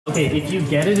Okay, if you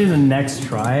get it in the next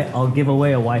try, I'll give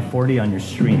away a Y40 on your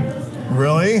stream.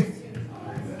 Really?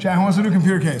 Chat, who wants to do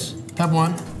computer case? Tap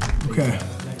 1. Okay.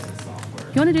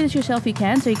 If you want to do this yourself, you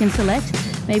can. So you can select,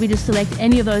 maybe just select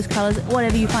any of those colors,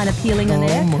 whatever you find appealing in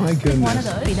there. Oh my goodness. One of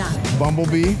those. Be done.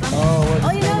 Bumblebee.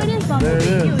 Oh, you know it is Bumblebee. There it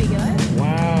is. Here we go.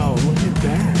 Wow, look at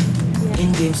that.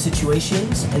 In-game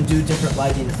situations and do different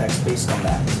lighting effects based on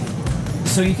that.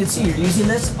 So you can see you're using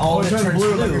this, all of it turns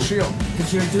blue like a shield.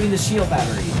 because you're doing the shield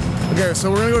battery. Okay, so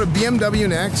we're gonna go to BMW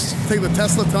next, take the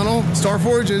Tesla tunnel.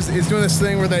 Starforge is doing this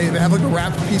thing where they have like a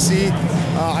wrapped PC.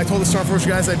 I told the Starforge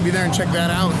guys I'd be there and check that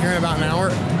out here in about an hour.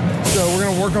 So we're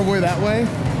gonna work our way that way.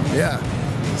 Yeah.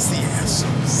 CES.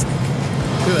 Sick.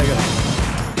 Here they go.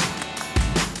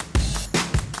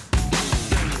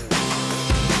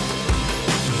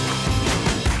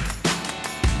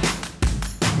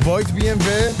 White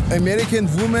BMW, American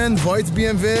woman, white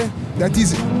BMW. That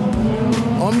is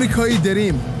Amerikai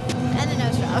Dream. And a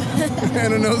nose job.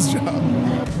 And a nose job.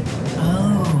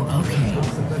 Oh,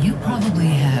 okay. You probably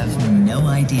have no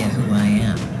idea who I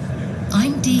am.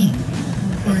 I'm Dee,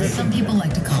 or as some people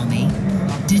like to call me,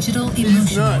 Digital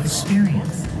Emotional nuts.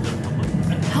 Experience.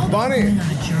 How about Bonnie. going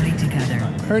on a journey together?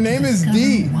 Her name is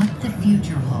Dee. What the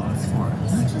future holds for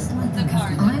us. Not just like the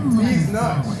car. I'm looking Dee's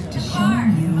nuts. forward to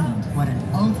showing you what an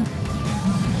ultimate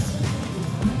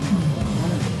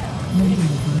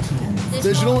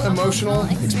Digital emotional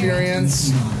experience.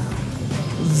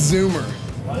 Zoomer.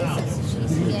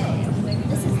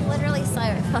 This is literally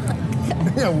cyberpunk.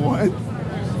 Yeah, what?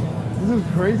 This is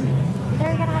crazy.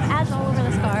 They're gonna have ads all over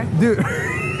this car. Dude.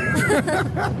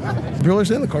 People are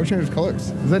saying the car changes colors.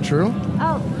 Is that true?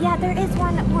 Oh, yeah, there is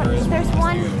one. There's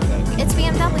one. It's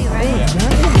BMW,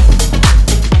 right?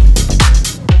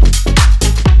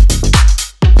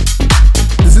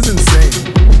 This is insane.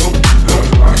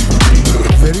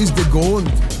 Where is the gold?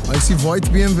 I see white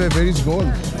BMW. Where is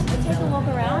gold? Take a walk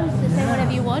around, just say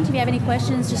whatever you want. If you have any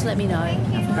questions, just let me know.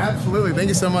 Absolutely. Thank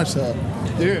you so much, dude.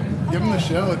 Give them the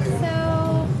show, dude.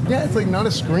 So, Yeah, it's like not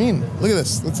a screen. Look at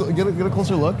this. Let's get a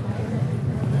closer look.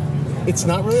 It's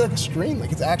not really like a screen.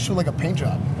 Like it's actually like a paint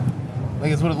job.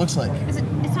 Like it's what it looks like. it's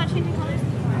not changing colors?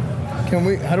 Can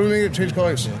we? How do we make it change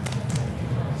colors?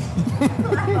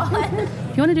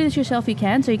 If you want to do this yourself, you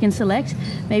can. So you can select,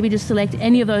 maybe just select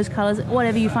any of those colors,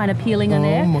 whatever you find appealing in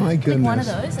there. Oh my Pick goodness. one of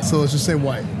those. So let's just say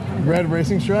white. Red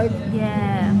racing stripe.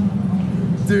 Yeah.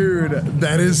 Dude,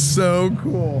 that is so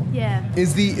cool. Yeah.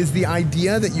 Is the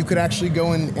idea that you could actually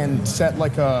go and set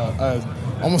like a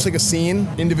almost like a scene,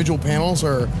 individual panels,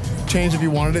 or change if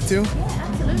you wanted it to? Yeah,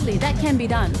 absolutely. That can be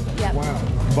done. Yeah. Wow.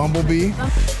 Bumblebee.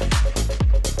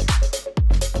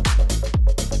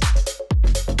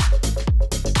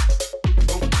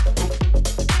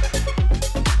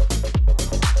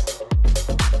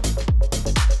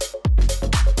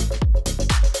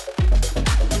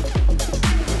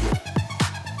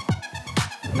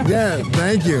 Yeah,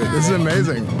 thank you. This is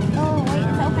amazing. Oh, wait,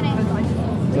 it's opening.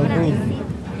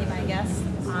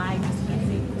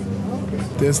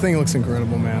 This thing looks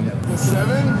incredible, man. The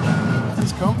 7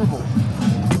 is comfortable.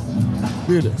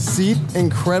 Dude, seat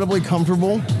incredibly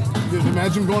comfortable. Dude,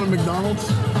 imagine going to McDonald's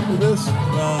with this.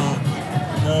 No.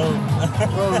 Oh,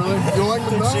 really? You don't like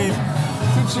McDonald's? cheap.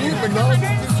 Too cheap? McDonald's?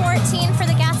 114 for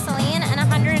the gasoline and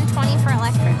 120 for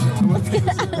electric.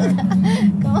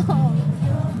 Go home.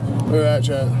 Look at that,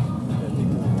 chat.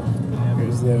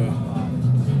 Here's the...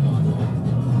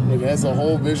 Look, it has the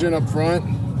whole vision up front.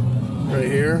 Right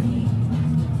here.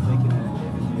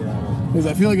 Because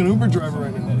I feel like an Uber driver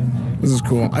right now. This is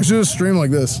cool. I should have streamed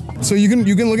like this. So you can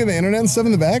look at the internet and stuff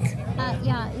in the back?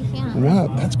 Yeah, you can. Wow,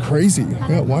 that's crazy. You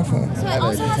got Wi-Fi. So it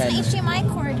also has an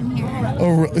HDMI cord in here.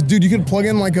 Oh, dude, you could plug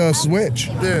in like a switch.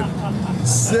 Dude,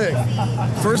 sick.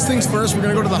 First things first, we're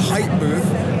gonna go to the height booth.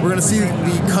 We're gonna see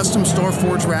the custom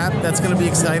Starforge wrap. That's gonna be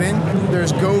exciting.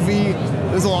 There's Govee.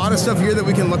 There's a lot of stuff here that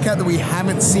we can look at that we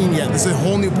haven't seen yet. This is a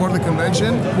whole new part of the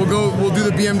convention. We'll do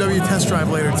the BMW test drive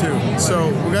later too. So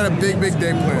we got a big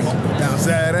day planned. Bounce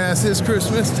that ass, it's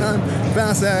Christmas time.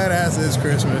 Bounce that ass, it's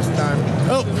Christmas time.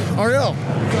 Oh, Ariel.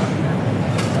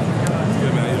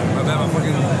 Good, man. My bad,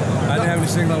 I didn't have any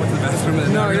signal. I went to the bathroom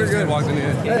and No, you're good. walked in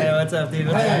here. Hey, what's up, dude?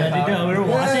 What's up? How'd you go? We were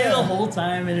watching it the whole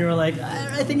time, and you were like,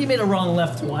 I think you made a wrong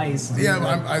left twice.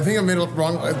 Yeah, I think I made it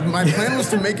wrong. My plan was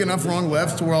to make enough wrong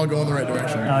lefts to where I'll go in the right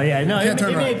direction. Oh, yeah. No, Can't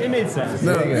turn right. it made sense.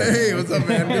 No. Hey, what's up,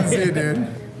 man? Good to see you, dude.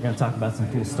 We're going to talk about some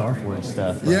cool Starforge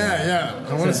stuff. Yeah.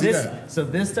 I want to see this, that. So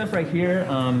this stuff right here,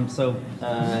 so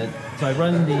I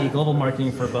run the global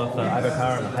marketing for both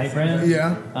iBuyPower and the Hype brand.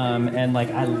 Yeah. And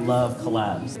like I love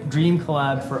collabs. Dream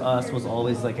collab for us was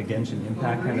always like a Genshin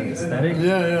Impact kind of aesthetic.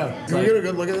 Yeah. Can we Like- get a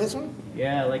good look at this one?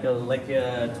 Yeah, like a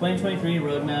 2023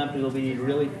 roadmap. It'll be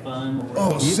really fun.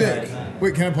 Oh, You sick. guys.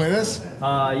 Wait, can I play this?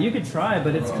 You could try,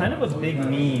 but it's kind of a big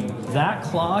meme. That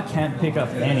claw can't pick up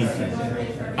anything.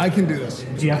 I can do this.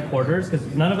 Do you have quarters? Because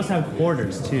none of us have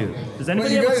quarters, too. Does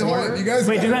anybody you have guys a quarter? want- you guys-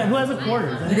 Wait, who has a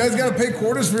quarter? You guys gotta pay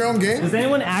quarters for your own game? Does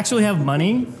anyone actually have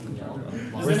money?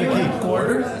 Where's the key?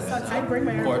 Quarters?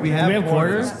 We have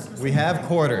quarters. We have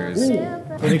quarters.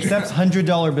 It accepts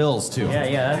 $100 bills too. Yeah.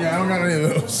 Yeah, I don't got any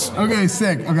of those. Okay,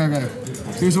 sick. Okay.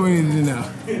 Here's what we need to do now.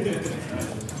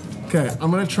 Okay, I'm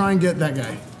gonna try and get that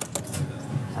guy.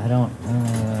 I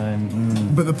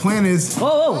don't. But the plan is.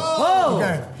 Whoa!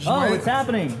 Okay. Oh, wait. what's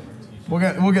happening? We'll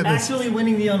get this. Actually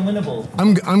winning the unwinnable.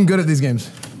 I'm good at these games.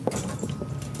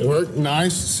 It worked.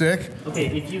 Nice. Sick. Okay,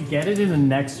 if you get it in the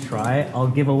next try, I'll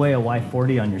give away a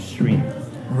Y40 on your stream.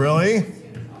 Really?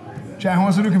 Chat, who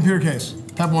wants to do computer case?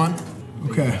 Tap 1.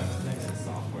 Okay.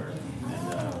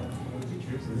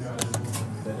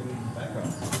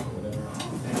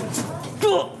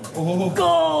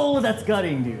 Go! That's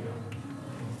gutting, dude.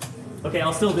 Okay,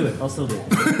 I'll still do it.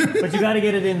 But you gotta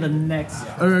get it in the next.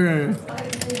 Okay,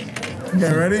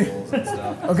 ready?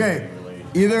 Okay.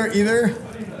 Either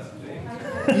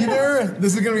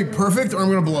this is gonna be perfect or I'm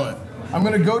gonna blow it. I'm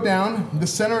gonna go down. The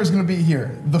center is gonna be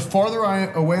here. The farther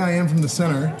away I am from the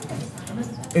center,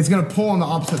 it's gonna pull on the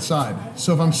opposite side.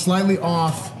 So if I'm slightly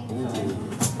off.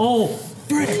 Oh!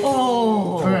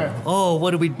 Okay. Oh,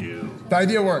 what do we do? The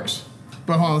idea works.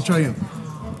 But hold on, let's try again.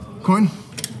 Coin.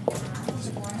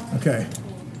 Okay.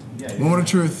 Moment of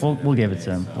truth. We'll give it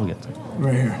to him. We'll get to him.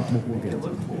 Right here. We'll get it to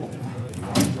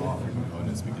him.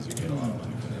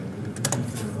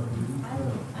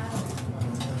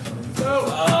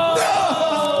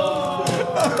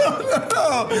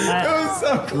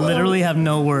 I literally have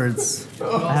no words.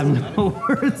 I have no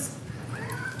words.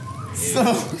 So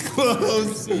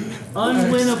close.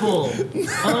 Unwinnable.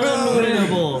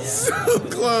 So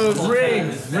close.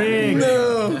 Rigged.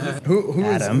 No.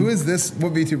 Adam. Who is this?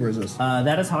 What VTuber is this?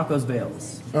 That is Hako's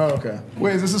Bales. Oh, okay.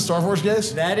 Wait, is this a Starforge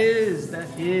case? That is.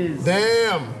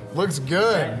 Damn. Looks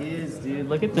good. That is, dude.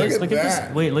 Look at this. Look at that.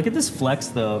 this. Wait, look at this flex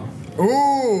though.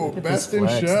 Ooh, Look at best this in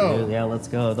flex, show. dude. Yeah, let's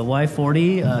go. The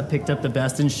Y40 picked up the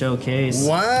best in show case.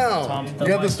 Wow. You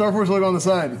got the Starforge logo on the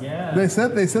side. Yeah. They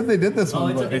said they did this Oh,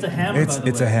 one. it's a hammer. It's by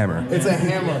the a way. hammer. It's a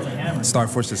hammer.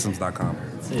 StarForgeSystems.com.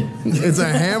 That's it. It's a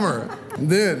hammer.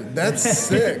 Dude, that's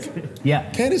sick. Yeah.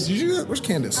 Candace, did you do that? Where's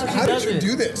Candace? How did you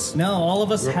do this? No, all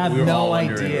of us have no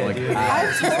idea. Dude.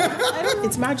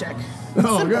 It's magic.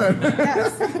 Oh, good.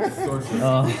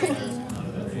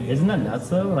 Isn't that nuts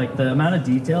though? Like the amount of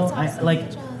detail.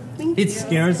 It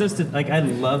scares us to I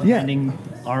love handing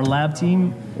our lab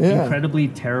team incredibly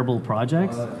terrible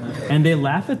projects, and they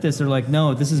laugh at this. They're like,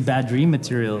 "No, this is bad dream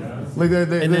material." Like they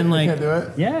can't do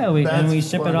it? Yeah, we That's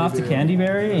ship it funny, off to dude.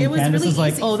 Candyberry, and It was Candace really is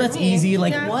like, easy "Oh, for that's me. easy."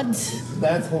 Like Yeah. what?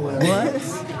 That's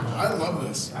hilarious. I love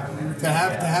this. To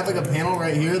have like a panel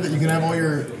right here that you can have all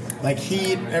your like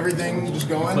heat, everything just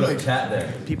going. Put a Like, chat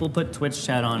there. People put Twitch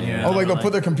chat on here. oh, like they'll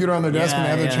put their computer on their desk and Yeah,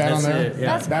 have their yeah, chat on that's there. it,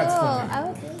 yeah. That's cool. funny. I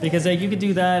would do that. Because you could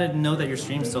do that and know that your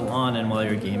stream's still on and while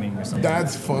you're gaming or something.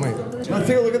 That's funny. Let's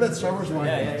take a look at that Starforge one.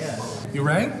 Yeah. You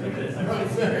ready?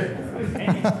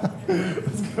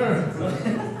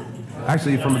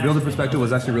 Actually, from a builder perspective,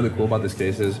 what's actually really cool about this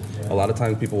case is a lot of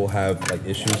times people will have like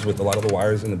issues with a lot of the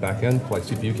wires in the back end, like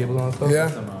CPU cables and all that stuff.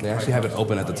 Yeah. They actually have it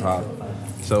open at the top.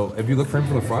 So if you look from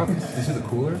the front, you see the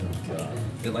cooler?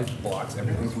 It like blocks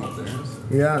everything from upstairs.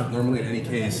 Yeah. Normally in any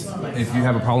case, if you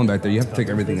have a problem back there, you have to take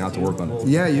everything out to work on it.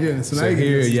 Yeah, you do. So now So you can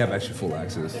here just- you have actually full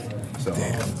access. So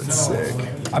That's sick.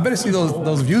 I better see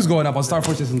those views going up on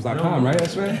StarForgeSystems.com, right,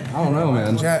 Esfand? I don't know,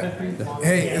 man. Yeah.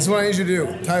 Hey, it's what I need you to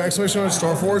do. Type exclamation on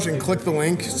Starforge and click the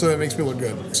link so it makes me look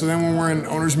good. So then when we're in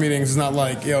owners meetings, it's not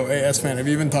like, yo, hey, Esfand, have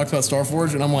you even talked about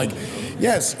Starforge? And I'm like,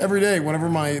 yes, every day, whenever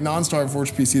my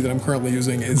non-Starforge PC that I'm currently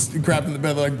using is crapped in the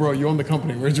bed, they're like, bro, you own the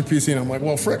company. Where's your PC? And I'm like,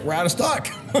 well, frick, we're out of stock.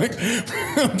 Like,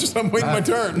 I'm waiting my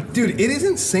turn. Dude, it is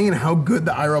insane how good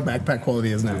the IRL backpack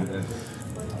quality is now.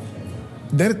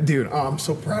 Dude, I'm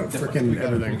so proud of freaking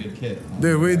everything.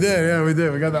 Dude, we did, yeah, we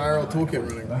did. We got the IRL toolkit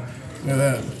running. Look at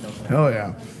that. Hell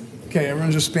yeah. Okay,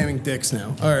 everyone's just spamming dicks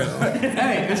now. All right.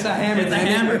 Hey, it's a hammer. It's a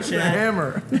hammer, It's a chat.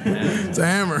 hammer. It's a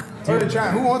hammer. All right,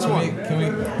 chat, who wants one?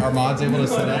 Are mods able to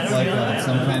set up like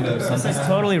some kind of This is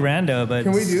totally rando, but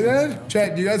Can we do that?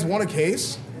 Chat, do you guys want a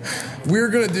case? We're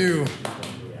going to do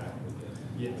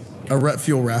a Ret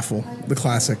Fuel raffle, the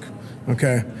classic.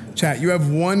 Okay? Chat, you have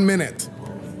 1 minute.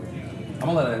 I'm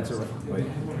gonna let it answer. Wait.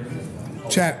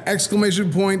 Chat,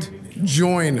 exclamation point,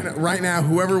 join. Right now,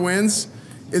 whoever wins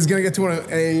is going to get to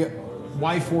a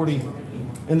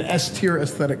Y40, an S tier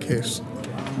aesthetic case.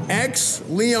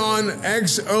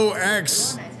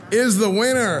 XLeonXOX is the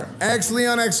winner.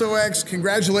 XLeonXOX,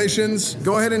 congratulations.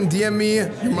 Go ahead and DM me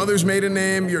your mother's maiden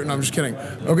name. No, I'm just kidding.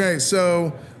 Okay,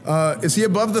 so is he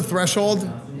above the threshold?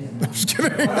 I'm just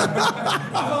kidding. Do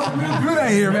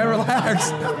that here, man.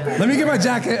 Relax. Let me get my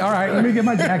jacket. All right, let me get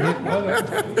my jacket. All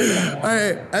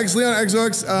right,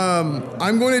 XLeonXOX,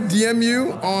 I'm going to DM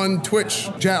you on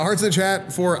Twitch. Chat, hearts in the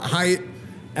chat for height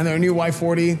and their new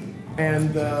Y40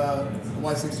 and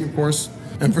Y60, of course.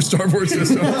 And for Starforge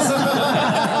Systems.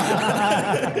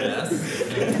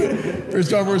 For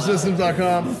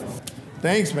StarforgeSystems.com.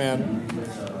 Thanks, man.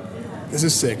 This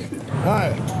is sick.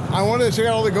 Hi. I wanted to check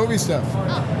out all the Govee stuff.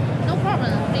 Oh, no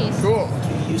problem, please. Cool.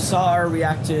 You saw our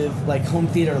reactive like home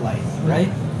theater light, right?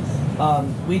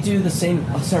 We do the same.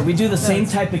 We do the same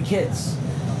type of kits.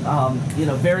 You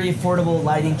know, very affordable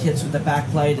lighting kits with the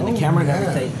backlight and the camera and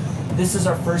everything. This is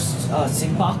our first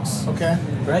sync box. Okay.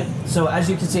 Right? So as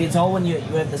you can see, it's all when you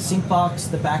have the sync box,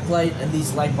 the backlight, and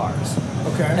these light bars.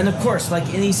 Okay. And of course, like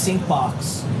any sync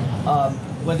box,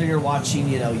 whether you're watching,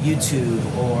 you know, YouTube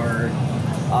or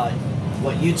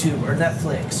YouTube or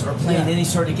Netflix or playing any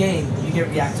sort of game, you get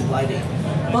reactive lighting.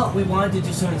 But we wanted to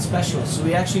do something special, so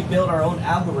we actually built our own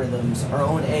algorithms, our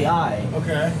own AI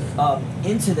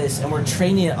into this, and we're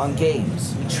training it on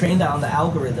games. We trained it on the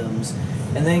algorithms,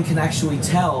 and then can actually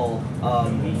tell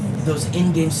those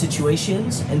in-game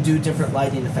situations and do different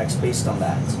lighting effects based on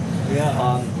that.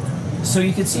 Yeah. So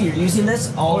you can see you're using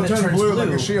this, all of it turns blue. Like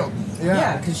a shield.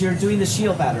 Yeah, because you're doing the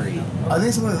shield battery. I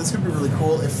think something this could be really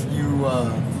cool if you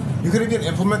could again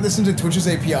implement this into Twitch's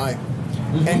API,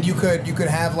 and you could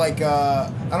have like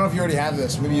I don't know if you already have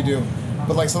this, maybe you do,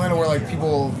 but like something where like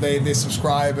people they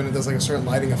subscribe and it does like a certain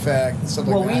lighting effect and stuff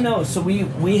like that. Well, we know, so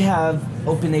we have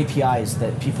open APIs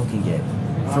that people can get.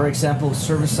 For example,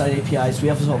 server-side APIs. We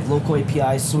also have local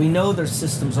APIs, so we know there's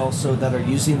systems also that are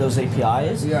using those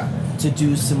APIs to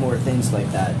do similar things like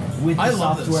that with the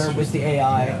software, with the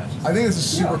AI. I think this is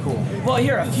super cool. Well,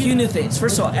 here a few new things.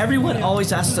 First of all, everyone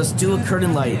always asks us, do a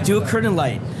curtain light, do a curtain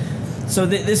light. So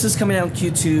this is coming out in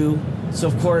Q2. So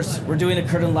of course we're doing a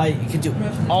curtain light. You can do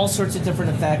all sorts of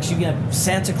different effects. You can have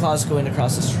Santa Claus going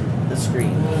across the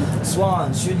screen,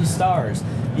 swans shooting stars.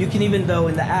 You can even, though,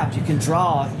 in the app, you can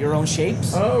draw your own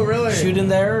shapes. Oh, really? Shoot in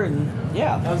there, and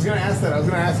yeah. I was going to ask that. I was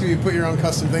going to ask you to put your own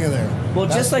custom thing in there. Well,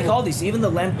 just like all these, even the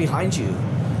lamp behind you,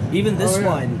 even this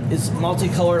one is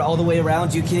multicolored all the way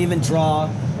around. You can even draw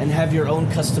and have your own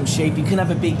custom shape. You can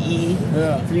have a big E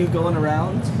for you going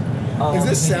around. Is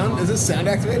this sound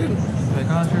activated?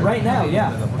 Right now,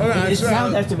 yeah. Okay, it's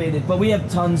sound activated, but we have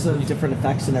tons of different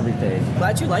effects and everything.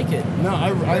 Glad you like it. No,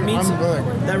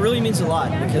 that really means a lot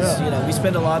because you know we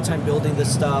spend a lot of time building this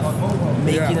stuff,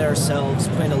 making it ourselves,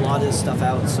 putting a lot of this stuff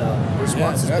out. So the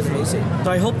response has been amazing.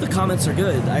 So I hope the comments are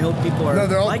good. I hope people are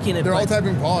liking it. They're all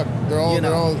typing POG. They're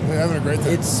all having a great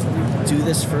time. We do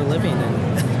this for a living,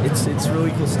 and it's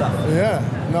really cool stuff. Yeah,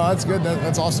 no, that's good.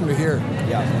 That's awesome to hear.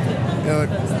 Yeah.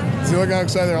 See, look how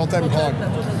excited they're all typing POG.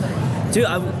 Dude,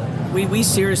 we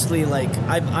seriously, like,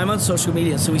 I'm on social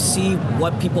media, so we see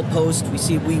what people post.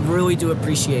 We really do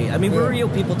appreciate. I mean, we're real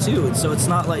people too, and so it's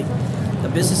not like a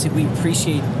business. We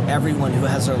appreciate everyone who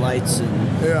has our lights,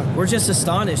 and we're just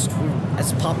astonished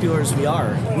as popular as we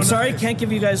are. I'm sorry I can't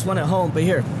give you guys one at home, but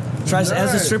here, try as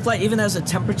a strip light, even as a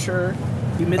temperature,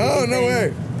 humidity. Oh, no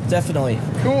way. Definitely.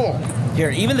 Cool.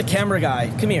 Here, even the camera guy,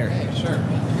 come here. Sure.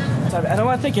 And I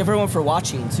want to thank everyone for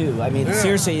watching too. I mean,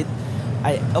 seriously.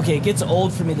 It gets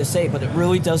old for me to say, but it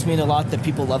really does mean a lot that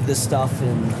people love this stuff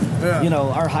and you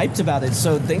know are hyped about it.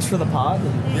 So thanks for the pod.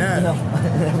 And, you know,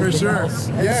 for sure. Else.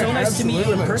 And it's so nice to meet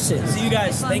you in person. See you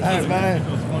guys. Thank you. Bye.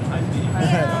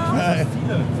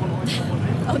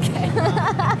 Okay.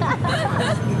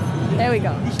 There we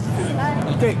go.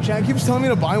 Okay, Chad keeps telling me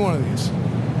to buy one of these. Oh,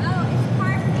 it's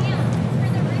part of the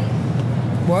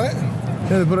What?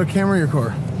 Yeah, they put a camera in your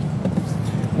car.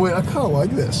 Wait, I kind of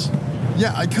like this.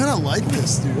 Yeah, I kind of like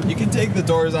this, dude. You can take the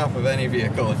doors off of any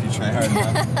vehicle if you try hard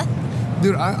enough.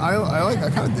 Dude, I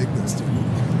kind of dig this, dude.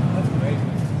 That's great.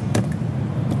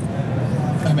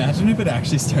 Imagine if it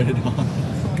actually started on.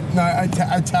 No,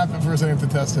 I tap it for a second to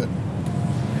test it.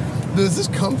 This is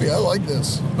comfy. I like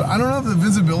this, but I don't know if the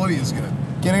visibility is good.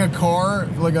 Getting a car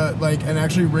and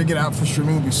actually rig it out for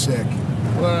streaming would be sick.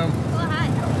 hi.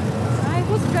 Hi,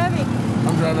 who's driving?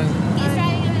 I'm driving. He's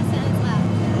driving and my son is left.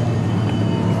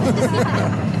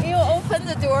 You open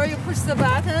the door, you push the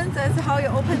button, that's how you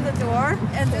open the door.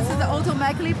 And this is the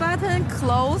automatically button,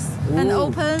 close and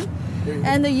open.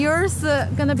 And yours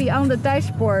gonna be on the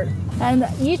dashboard. And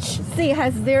each seat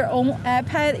has their own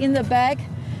iPad in the back.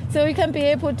 So you can be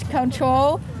able to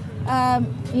control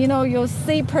You know, your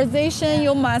seat position,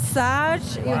 your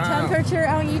massage, your temperature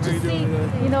on each seat.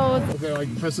 You know. Okay,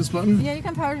 like press this button? Yeah, you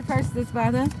can press this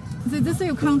button. So this is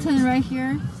your content right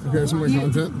here. Okay, some more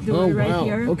content. Do it right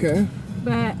here. Okay.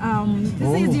 But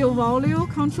this is your volume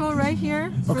control right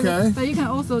here. Okay. But you can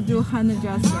also do hand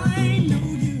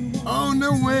adjustment. Oh,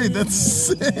 no way. That's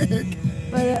sick.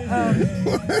 But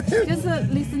just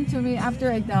listen to me.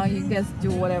 After I down, you guys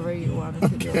do whatever you want to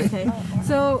do. Okay.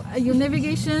 So your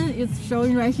navigation is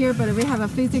showing right here, but we have a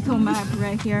physical map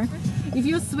right here. If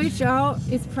you switch out,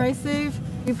 it's price safe.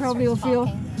 You probably will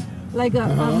feel like a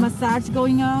massage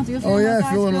going on. Do you feel I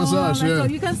feel a massage. Yeah. So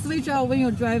you can switch out when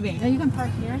you're driving, and you can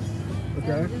park here.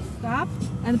 Okay. Just stop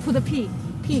and put a P.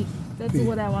 P. That's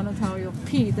what I want to tell you.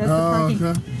 P. That's the parking.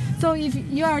 Okay. So if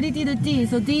you already did a D,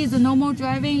 so D is the normal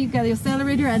driving, you got your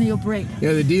accelerator and your brake.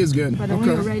 Yeah, the D is good. But when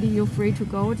you're ready, you're free to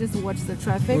go. Just watch the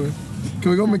traffic. Okay.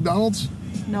 Can we go to McDonald's?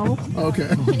 No. Okay.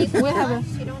 We have a.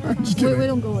 Just kidding. We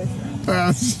don't go with. I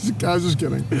was just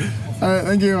kidding. All right,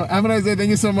 thank you. Have a nice day. Thank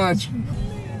you so much.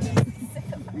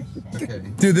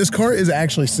 Dude, this car is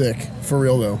actually sick. For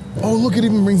real, though. Oh, look, it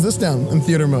even brings this down in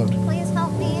theater mode. Please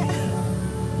help me.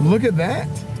 Look at that.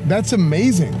 That's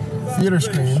amazing. Theater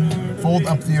screen. Fold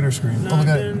up theater screen. Oh, look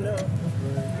at it.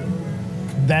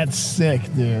 That's sick,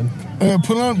 dude.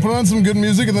 Put on some good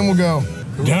music and then we'll go.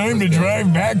 Time to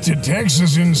drive back to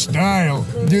Texas in style.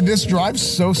 Dude, this drives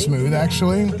so smooth,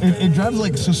 actually. It drives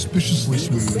like suspiciously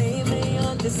smooth.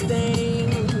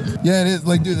 Yeah, it is.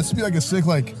 Like, dude, this would be like a sick,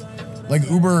 like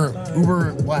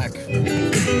Uber Black.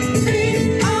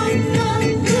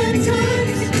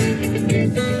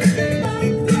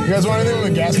 You guys want anything from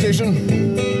the gas station?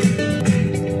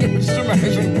 Just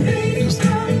imagine.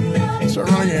 Just start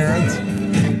running errands.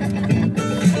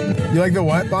 You like the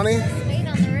what, Bonnie? Suede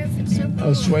on the roof. It's so cool.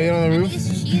 Oh, suede on the roof?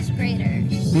 These cheese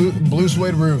graters. Blue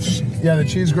suede roofs. Yeah, the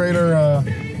cheese grater. I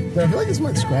feel like this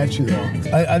might scratch you, though.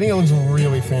 I think it looks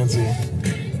really fancy.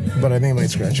 But I think it might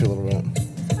scratch you a little bit.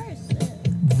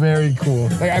 Very cool.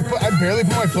 Like, I barely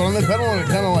put my foot on the pedal and it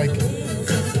kind of like...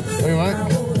 Wait, what?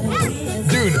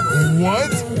 Dude,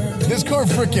 what? This car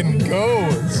freaking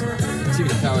goes. See,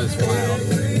 the power is wild.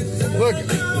 Look,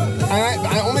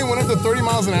 I only went up to 30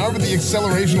 miles an hour, but the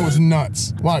acceleration was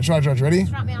nuts. Watch. Ready?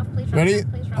 Drop me off, please. Ready?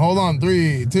 Hold on.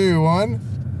 3, 2, 1.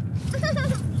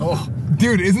 Oh,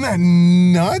 dude, isn't that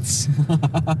nuts?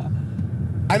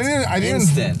 I didn't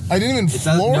even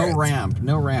floor it.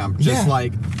 No ramp. Just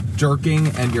like jerking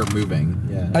and you're moving.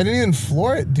 Yeah. I didn't even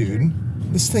floor it, dude.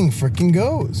 This thing freaking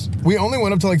goes. We only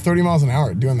went up to like 30 miles an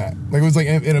hour doing that. Like, it was like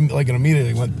it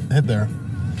immediately hit there.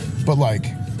 But like,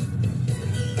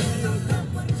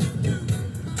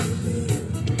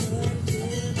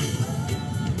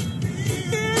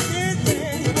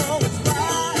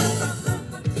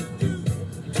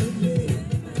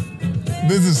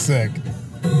 this is sick.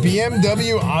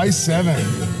 BMW i7.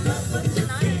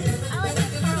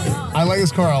 I like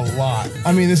this car a lot.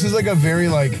 I mean, this is like a very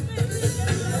like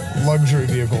luxury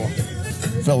vehicle.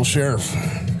 Fellow sheriff.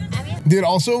 Dude,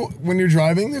 also when you're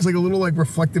driving, there's like a little like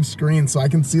reflective screen so I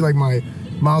can see like my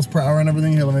miles per hour and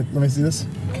everything. Here, let me see this.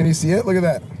 Can you see it? Look at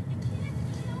that.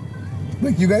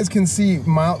 Like, you guys can see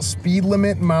speed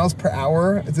limit, miles per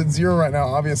hour. It's at 0 right now,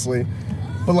 obviously.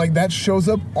 But like that shows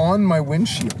up on my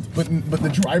windshield, but the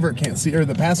driver can't see, or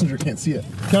the passenger can't see it.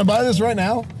 Can I buy this right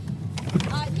now?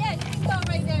 Yeah, you can go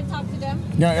right there and talk to them.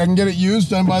 Yeah, I can get it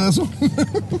used and buy this one.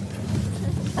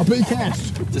 I'll pay cash.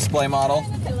 Display model.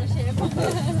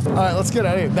 All right, let's get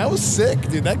out of here. That was sick,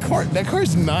 dude. That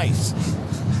car's nice.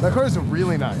 That car is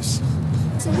really nice.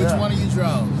 So which one of you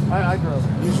drove? I drove.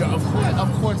 You drove.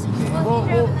 Of course you did. Well,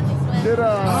 did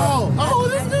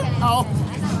this is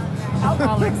I'm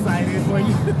all excited for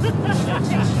you.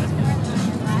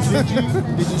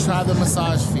 Did you try the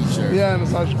massage feature? Yeah,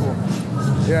 massage cool.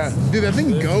 Yeah, dude, that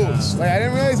thing goes. Like, I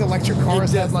didn't realize electric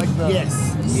cars had like the. Yes.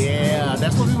 Yeah,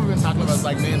 that's what people have been talking about. It's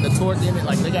like, man, the torque in it,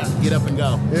 like they got to get up and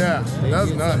go. Yeah, that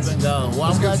was nuts. And go. Well,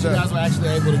 I'm glad you guys were actually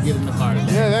able to get in the car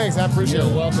today. Yeah, thanks. I appreciate it.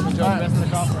 You're welcome. Enjoy the rest of the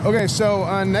conference. Okay,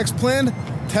 so next plan,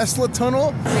 Tesla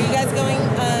tunnel. Are you guys going?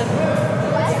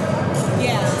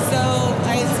 Yeah. So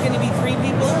it's going to be 3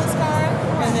 people in this car,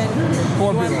 and then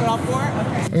 4 people. people. All 4.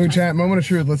 Okay. Okay, chat. Moment of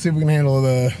truth. Let's see if we can handle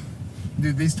the.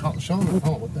 Dude, these show them.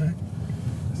 Oh, what the heck?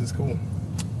 This is cool.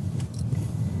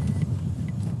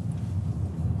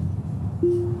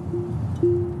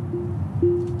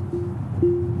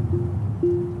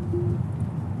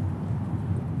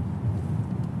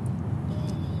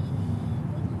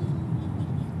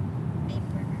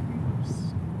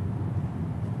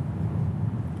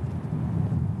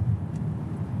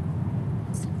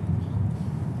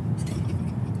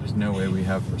 no way we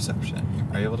have reception.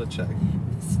 Are you able to check?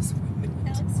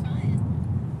 That looks fine.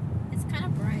 It's kind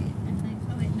of bright, I think.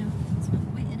 Oh wait, no. It's not.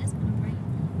 Wait, it is kind of bright.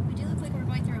 We do look like we're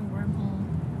going through a wormhole.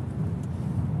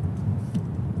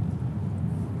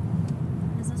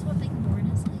 Is this what being born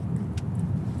is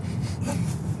like?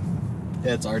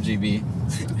 Yeah, it's RGB.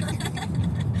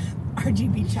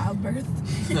 RGB childbirth.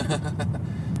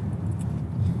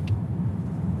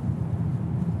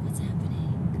 What's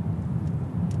happening?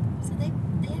 So they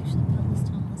actually built this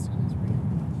tunnel. This tunnel is real.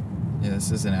 Yeah, this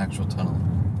is an actual tunnel.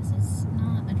 This is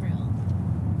not a drill.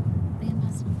 They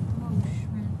invested. Oh,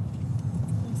 shrimp.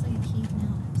 Looks like a cave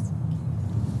now.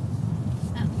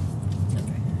 Oh,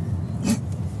 okay.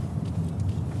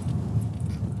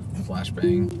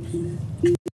 Flashbang.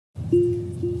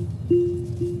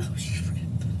 Oh,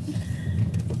 shrimp.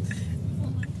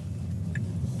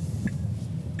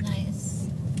 Nice.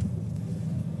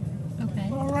 Okay.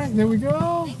 All right, there we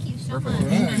go. Thank you so Perfect. much.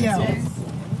 Thank you.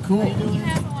 Cool. You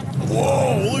have a wonderful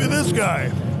Whoa, look at this guy.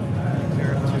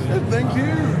 Thank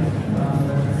you.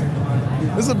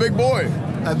 This is a big boy.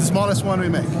 The smallest one we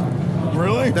make.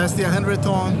 Really? That's the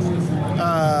 100-ton.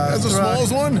 That's the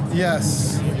smallest one?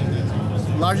 Yes.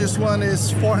 Largest one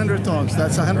is 400 tons.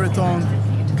 That's a 100-ton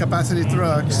capacity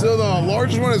truck. So the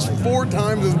largest one is 4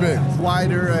 times as big.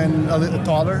 Wider and a little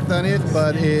taller than it,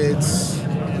 but it's...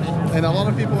 And a lot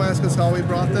of people ask us how we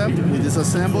brought them. We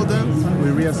disassembled them, we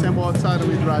reassemble outside,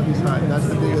 and we drive inside. That's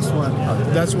the biggest one.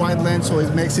 That's wide length, so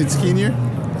it makes it skinnier.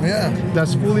 Yeah.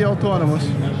 That's fully autonomous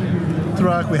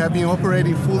truck. We have been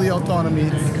operating fully autonomy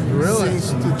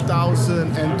since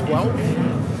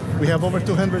 2012. We have over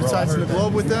 200 sites in the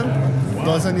globe with them.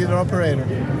 Doesn't need an operator.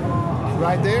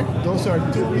 Right there, those are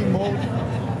 2 remote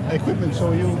equipment.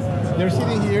 So they're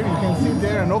sitting here, you can sit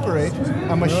there and operate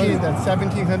a machine that's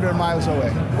 1,700 miles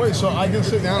away. Wait, so I can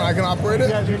sit down, I can operate it?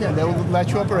 Yes, you can. They will let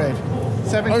you operate.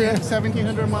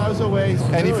 1,700 miles away.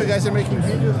 And if you guys are making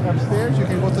videos upstairs, you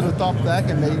can go to the top deck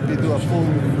and maybe do a full...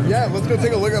 Yeah, let's go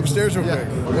take a look upstairs real quick.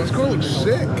 This car looks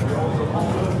sick.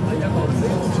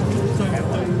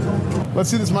 Let's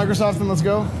see this Microsoft and let's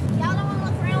go. Y'all don't want to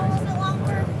look around a little bit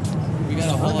longer? We got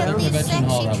a whole other These convention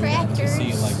hall sexy that we have to see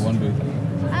in tractors. like one booth.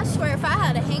 I swear, if I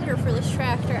had a hanger for this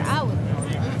tractor, I would.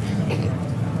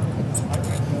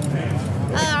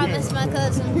 Oh, I miss my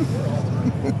cousin.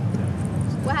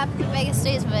 What happened to Vegas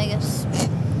stays Vegas.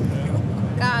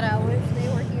 God, I wish they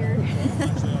were here.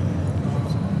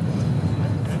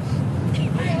 Okay,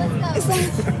 let's go. Is that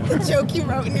a joke you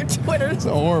wrote in your Twitter? It's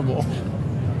horrible.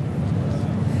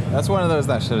 That's one of those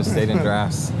that should have stayed in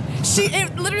drafts. She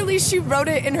wrote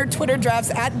it in her Twitter drafts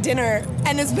at dinner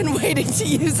and has been waiting to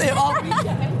use it all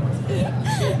weekend.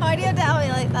 Why do you tell me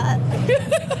like that?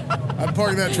 I'd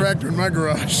park that tractor in my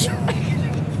garage.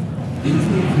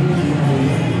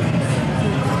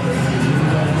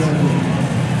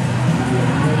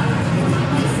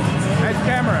 Nice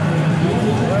camera.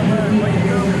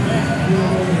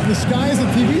 The sky is a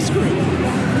TV screen.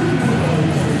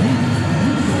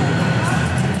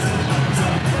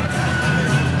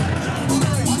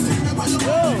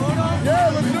 Yeah,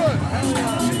 let's do it.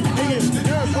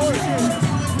 Yeah, of course.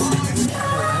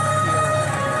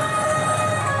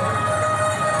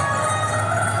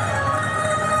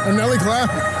 And Nelly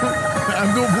clap.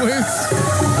 Abdul, please.